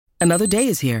Another day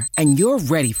is here, and you're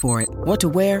ready for it. What to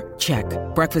wear? Check.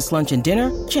 Breakfast, lunch, and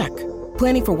dinner? Check.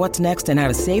 Planning for what's next and how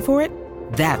to save for it?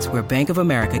 That's where Bank of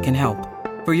America can help.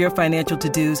 For your financial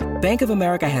to-dos, Bank of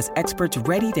America has experts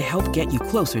ready to help get you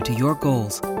closer to your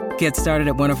goals. Get started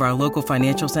at one of our local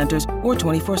financial centers or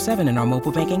 24/7 in our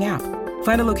mobile banking app.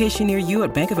 Find a location near you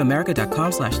at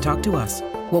bankofamerica.com/talktous.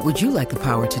 What would you like the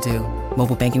power to do?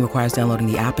 Mobile banking requires downloading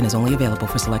the app and is only available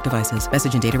for select devices.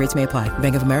 Message and data rates may apply.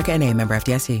 Bank of America N.A., member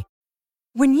FDIC.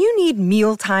 When you need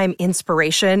mealtime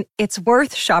inspiration, it's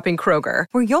worth shopping Kroger,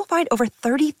 where you'll find over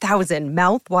 30,000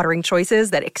 mouth-watering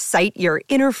choices that excite your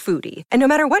inner foodie. And no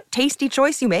matter what tasty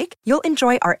choice you make, you'll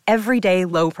enjoy our everyday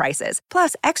low prices,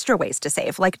 plus extra ways to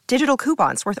save, like digital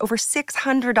coupons worth over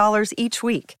 $600 each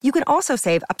week. You can also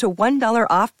save up to $1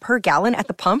 off per gallon at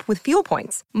the pump with fuel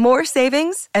points. More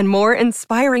savings and more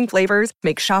inspiring flavors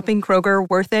make shopping Kroger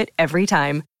worth it every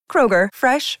time. Kroger,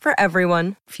 fresh for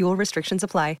everyone. Fuel restrictions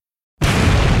apply.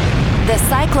 The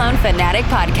Cyclone Fanatic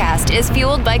podcast is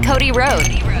fueled by Cody Road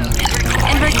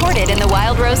and recorded in the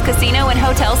Wild Rose Casino and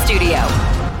Hotel Studio.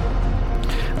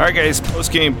 All right, guys,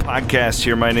 post-game podcast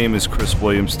here. My name is Chris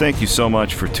Williams. Thank you so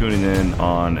much for tuning in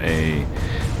on a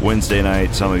Wednesday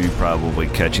night. Some of you probably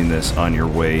catching this on your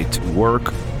way to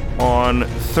work on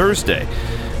Thursday.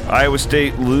 Iowa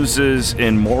State loses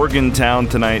in Morgantown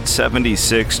tonight,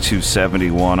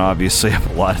 76-71. Obviously, I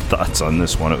have a lot of thoughts on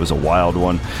this one. It was a wild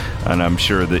one, and I'm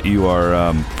sure that you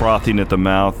are frothing at the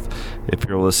mouth if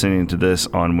you're listening to this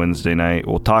on Wednesday night.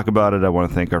 We'll talk about it. I want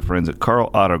to thank our friends at Carl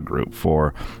Auto Group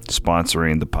for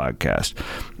sponsoring the podcast.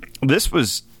 This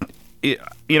was, I'd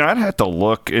have to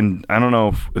look, and I don't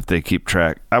know if they keep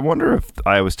track. I wonder if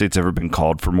Iowa State's ever been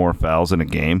called for more fouls in a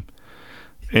game.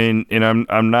 And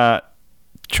I'm not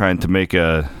trying to make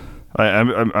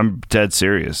I'm dead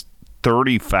serious.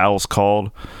 30 fouls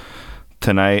called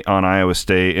tonight on Iowa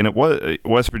State, and it was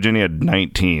West Virginia had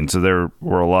 19, so there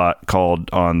were a lot called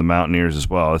on the Mountaineers as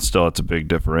well. It's a big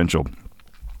differential,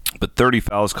 but 30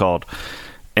 fouls called.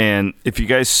 And if you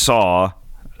guys saw,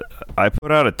 I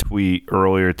put out a tweet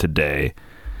earlier today,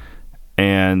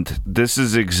 and this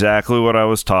is exactly what I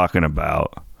was talking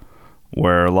about,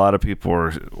 where a lot of people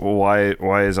were,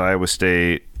 why is Iowa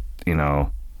State,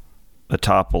 a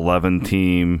top 11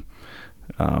 team?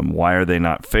 Why are they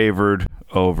not favored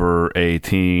over a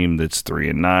team that's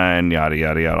 3-9? Yada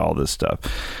yada yada, all this stuff.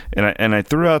 And I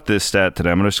threw out this stat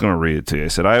today. I'm just going to read it to you. I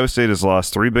said Iowa State has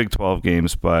lost 3 Big 12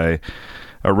 games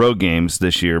road games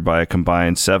this year by a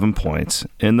combined 7 points.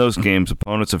 In those games,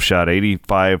 opponents have shot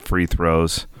 85 free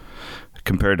throws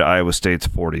compared to Iowa State's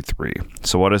 43.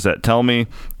 So what does that tell me?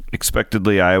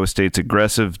 Expectedly, Iowa State's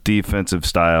aggressive defensive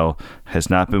style has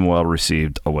not been well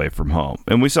received away from home.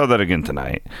 And we saw that again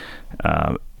tonight.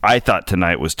 I thought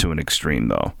tonight was to an extreme,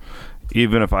 though.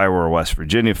 Even if I were a West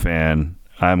Virginia fan,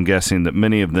 I'm guessing that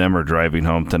many of them are driving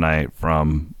home tonight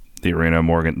from the Arena of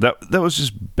Morgan. That was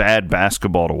just bad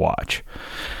basketball to watch.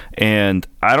 And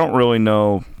I don't really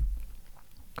know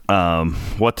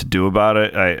what to do about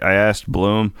it. I asked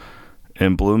Bloom,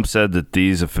 and Bloom said that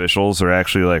these officials are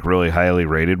actually like really highly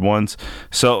rated ones.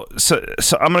 So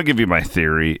I'm going to give you my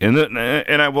theory, and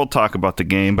I will talk about the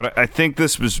game. But I think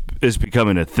this is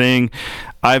becoming a thing.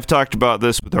 I've talked about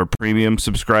this with our premium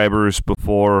subscribers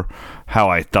before, how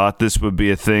I thought this would be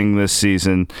a thing this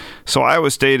season. So Iowa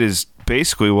State is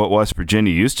basically what West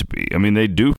Virginia used to be. I mean, they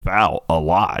do foul a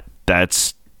lot.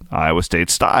 That's Iowa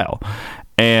State's style,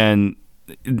 and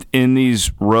in these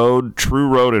true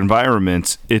road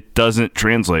environments, it doesn't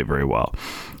translate very well.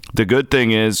 The good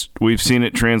thing is we've seen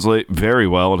it translate very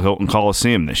well at Hilton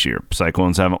Coliseum this year.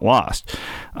 Cyclones haven't lost.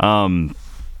 I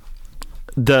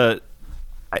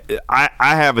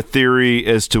have a theory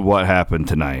as to what happened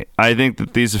tonight. I think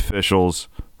that these officials,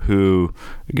 who,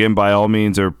 again, by all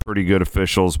means are pretty good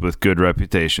officials with good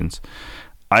reputations,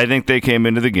 I think they came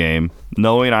into the game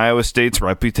knowing Iowa State's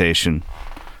reputation,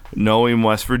 knowing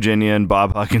West Virginia and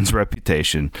Bob Huggins'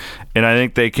 reputation. And I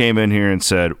think they came in here and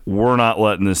said, we're not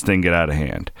letting this thing get out of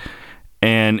hand.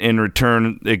 And in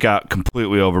return, it got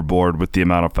completely overboard with the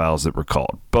amount of fouls that were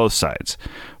called. Both sides.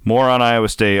 More on Iowa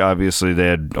State. Obviously, they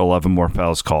had 11 more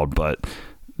fouls called. But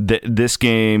this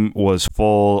game was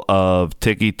full of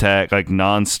ticky-tack, like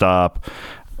nonstop.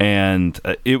 And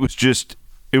it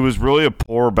was really a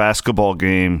poor basketball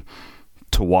game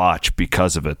to watch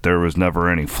because of it. There was never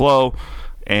any flow.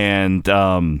 And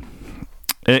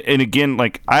again,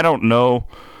 like, I don't know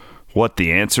what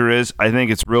the answer is. I think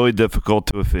it's really difficult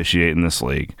to officiate in this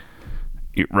league,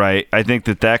 right? I think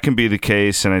that can be the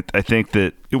case, and I think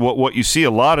that what you see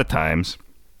a lot of times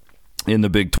in the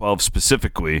Big 12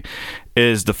 specifically,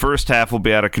 is the first half will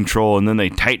be out of control, and then they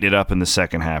tighten it up in the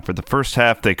second half. For the first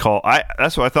half, they call.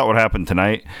 That's what I thought would happen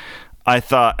tonight. I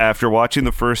thought after watching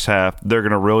the first half, they're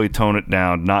going to really tone it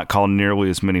down, not call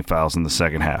nearly as many fouls in the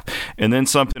second half. And then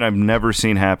something I've never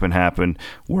seen happen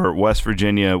where West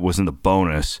Virginia was in the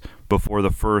bonus before the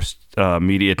first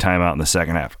media timeout in the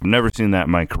second half. I've never seen that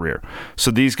in my career. So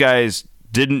these guys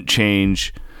didn't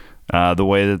change the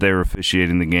way that they were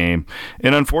officiating the game.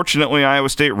 And unfortunately, Iowa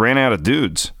State ran out of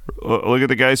dudes. Look at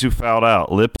the guys who fouled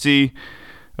out. Lipsey,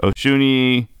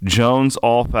 Oshuni, Jones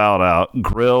all fouled out.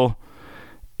 Grill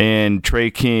and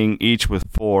Trey King each with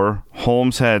 4.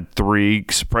 Holmes had 3.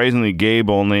 Surprisingly, Gabe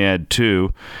only had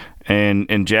 2.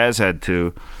 And Jazz had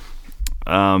 2.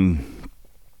 And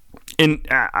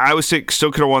Iowa State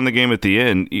still could have won the game at the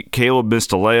end. Caleb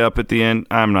missed a layup at the end.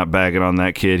 I'm not bagging on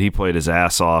that kid. He played his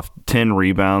ass off. 10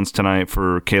 rebounds tonight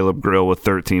for Caleb Grill with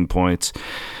 13 points.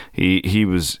 He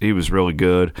was really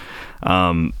good.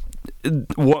 One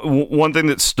thing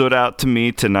that stood out to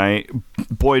me tonight,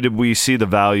 boy, did we see the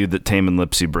value that Tamin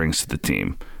Lipsey brings to the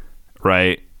team,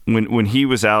 right? When he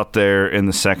was out there in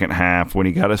the second half, when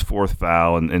he got his 4th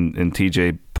foul and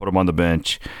TJ put him on the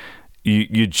bench,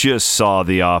 you just saw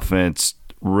the offense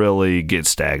really get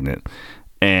stagnant.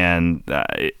 And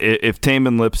if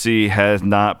Tamin Lipsey has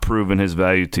not proven his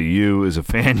value to you as a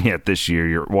fan yet this year,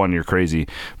 you're crazy.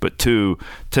 But 2,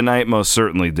 tonight most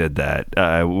certainly did that.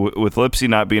 With Lipsey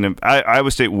not being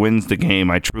Iowa State wins the game,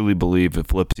 I truly believe, if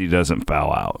Lipsey doesn't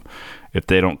foul out. If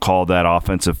they don't call that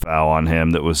offensive foul on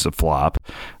him that was a flop,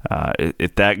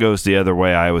 if that goes the other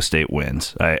way, Iowa State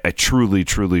wins. I truly,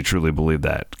 truly, truly believe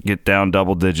that. Get down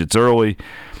double digits early.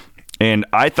 And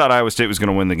I thought Iowa State was going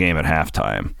to win the game at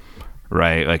halftime.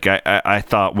 Right, like I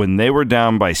thought when they were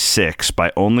down by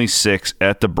only 6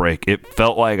 at the break, it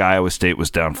felt like Iowa State was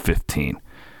down 15.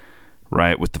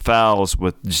 Right, with the fouls,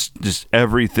 with just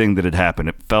everything that had happened,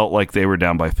 it felt like they were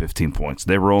down by 15 points.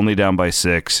 They were only down by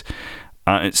 6.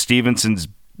 Stevenson's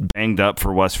banged up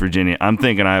for West Virginia. I'm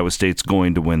thinking Iowa State's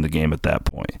going to win the game at that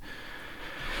point.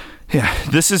 Yeah,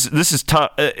 this is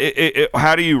tough.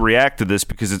 How do you react to this?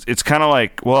 Because it's kind of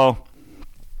like, well,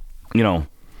 you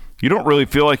don't really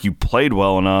feel like you played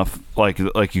well enough, like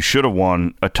you should have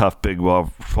won a tough Big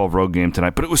 12 road game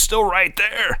tonight, but it was still right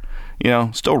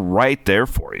there, still right there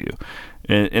for you.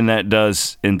 And that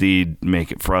does indeed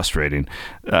make it frustrating.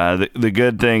 The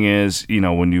good thing is,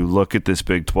 when you look at this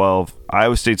Big 12,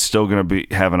 Iowa State's still going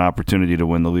to have an opportunity to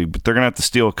win the league, but they're going to have to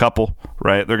steal a couple,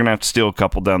 right? They're going to have to steal a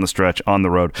couple down the stretch on the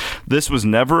road. This was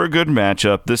never a good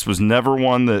matchup. This was never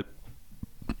one that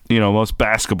most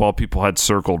basketball people had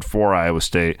circled for Iowa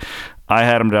State. I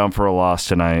had them down for a loss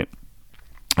tonight.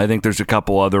 I think there's a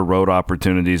couple other road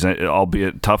opportunities,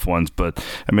 albeit tough ones, but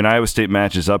Iowa State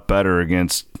matches up better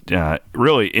against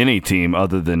really any team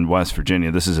other than West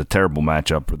Virginia. This is a terrible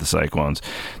matchup for the Cyclones.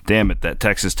 Damn it, that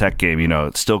Texas Tech game,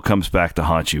 it still comes back to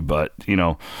haunt you, but,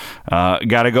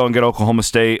 got to go and get Oklahoma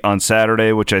State on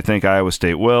Saturday, which I think Iowa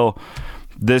State will.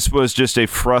 This was just a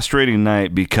frustrating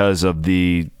night because of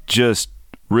the just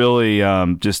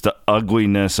the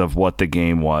ugliness of what the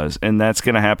game was. And that's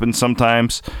going to happen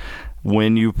sometimes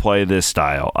when you play this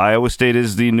style. Iowa State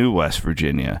is the new West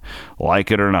Virginia, like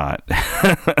it or not.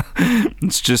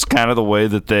 It's just kind of the way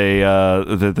that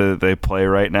they play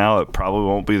right now. It probably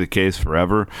won't be the case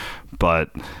forever, but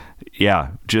yeah,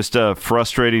 just a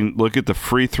frustrating look at the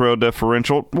free throw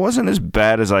differential. It wasn't as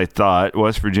bad as I thought.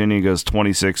 West Virginia goes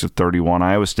 26 of 31.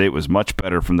 Iowa State was much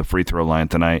better from the free throw line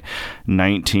tonight,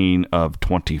 19 of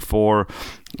 24.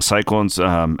 Cyclones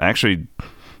actually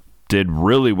did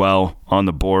really well on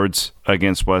the boards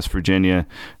against West Virginia,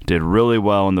 did really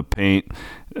well in the paint.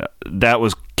 That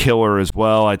was killer as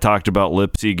well. I talked about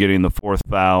Lipsey getting the 4th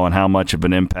foul and how much of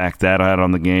an impact that had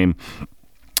on the game.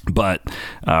 But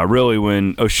really,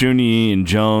 when Oshuni and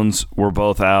Jones were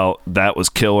both out, that was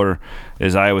killer,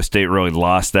 as Iowa State really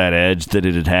lost that edge that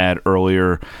it had had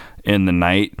earlier in the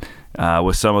night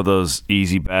with some of those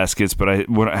easy baskets. But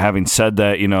having said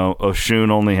that,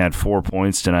 Oshun only had 4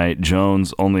 points tonight.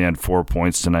 Jones only had 4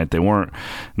 points tonight. They weren't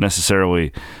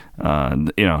necessarily,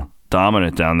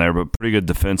 dominant down there, but pretty good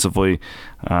defensively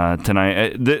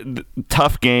tonight. The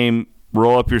tough game.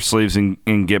 Roll up your sleeves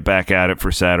and get back at it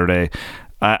for Saturday.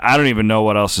 I don't even know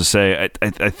what else to say.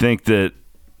 I think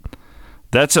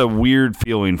that's a weird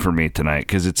feeling for me tonight,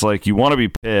 because it's like you want to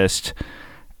be pissed,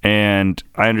 and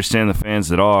I understand the fans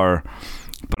that are,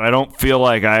 but I don't feel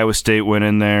like Iowa State went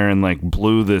in there and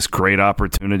blew this great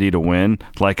opportunity to win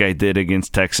like I did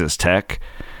against Texas Tech.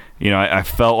 I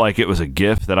felt like it was a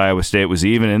gift that Iowa State was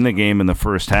even in the game in the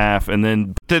first half, and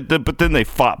then but then they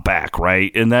fought back,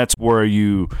 right? And that's where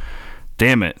you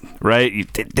damn it, right?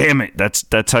 Damn it.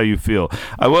 That's how you feel.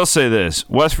 I will say this.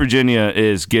 West Virginia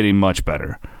is getting much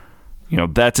better.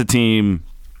 That's a team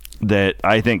that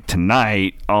I think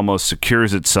tonight almost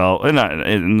secures itself,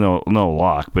 and no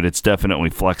lock, but it's definitely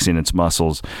flexing its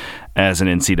muscles as an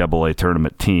NCAA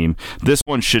tournament team. This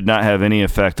one should not have any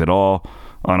effect at all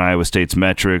on Iowa State's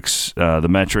metrics. The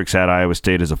metrics at Iowa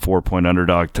State is a 4-point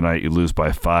underdog tonight. You lose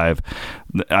by 5.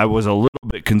 I was a little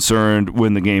bit concerned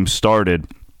when the game started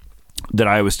that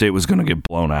Iowa State was going to get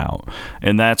blown out,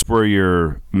 and that's where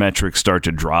your metrics start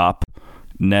to drop.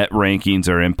 Net rankings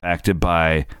are impacted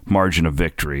by margin of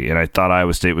victory, and I thought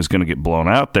Iowa State was going to get blown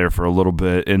out there for a little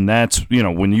bit, and that's,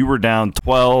 when you were down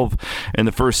 12 in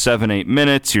the first 7-8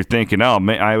 minutes, you're thinking, oh,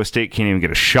 man, Iowa State can't even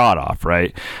get a shot off,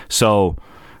 right? So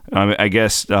I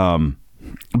guess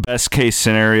best case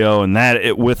scenario, and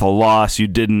that with a loss, you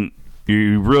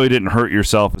really didn't hurt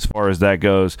yourself as far as that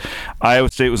goes. Iowa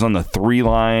State was on the 3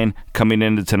 line coming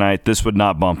into tonight. This would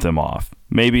not bump them off.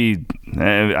 Maybe,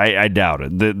 I doubt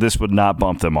it. This would not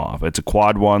bump them off. It's a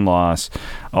quad 1 loss,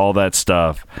 all that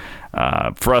stuff.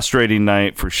 Frustrating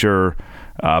night for sure.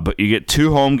 But you get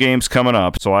 2 home games coming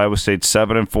up. So Iowa State's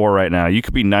 7-4 right now. You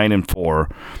could be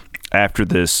 9-4 after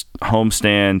this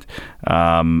homestand,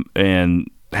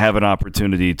 and have an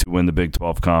opportunity to win the Big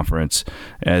 12 Conference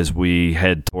as we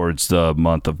head towards the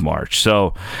month of March.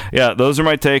 So, yeah, those are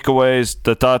my takeaways.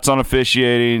 The thoughts on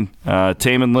officiating,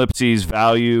 Tamin Lipsey's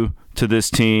value to this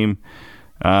team.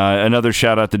 Another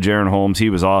shout out to Jaron Holmes. He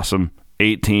was awesome.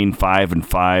 18,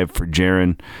 5-5 for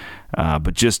Jaron.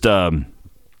 But just a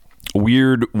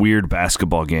weird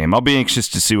basketball game. I'll be anxious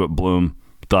to see what Bloom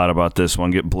thought about this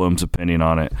one, get Bloom's opinion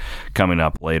on it coming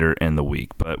up later in the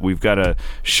week. But we've got a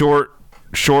short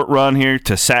run here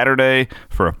to Saturday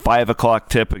for a 5 o'clock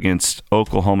tip against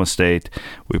Oklahoma State.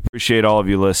 We appreciate all of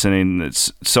you listening.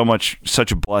 It's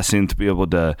such a blessing to be able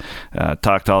to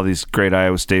talk to all these great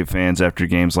Iowa State fans after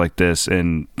games like this,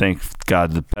 and thank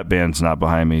God the pep band's not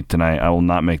behind me tonight. I will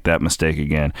not make that mistake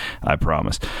again, I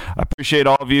promise. I appreciate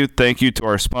all of you. Thank you to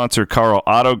our sponsor, Carl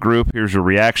Auto Group. Here's your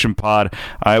reaction pod.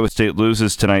 Iowa State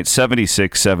loses tonight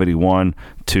 76-71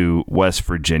 to West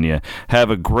Virginia. Have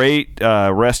a great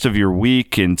rest of your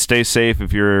week, and stay safe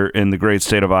if you're in the great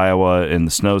state of Iowa and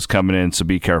the snow's coming in, so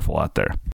be careful out there.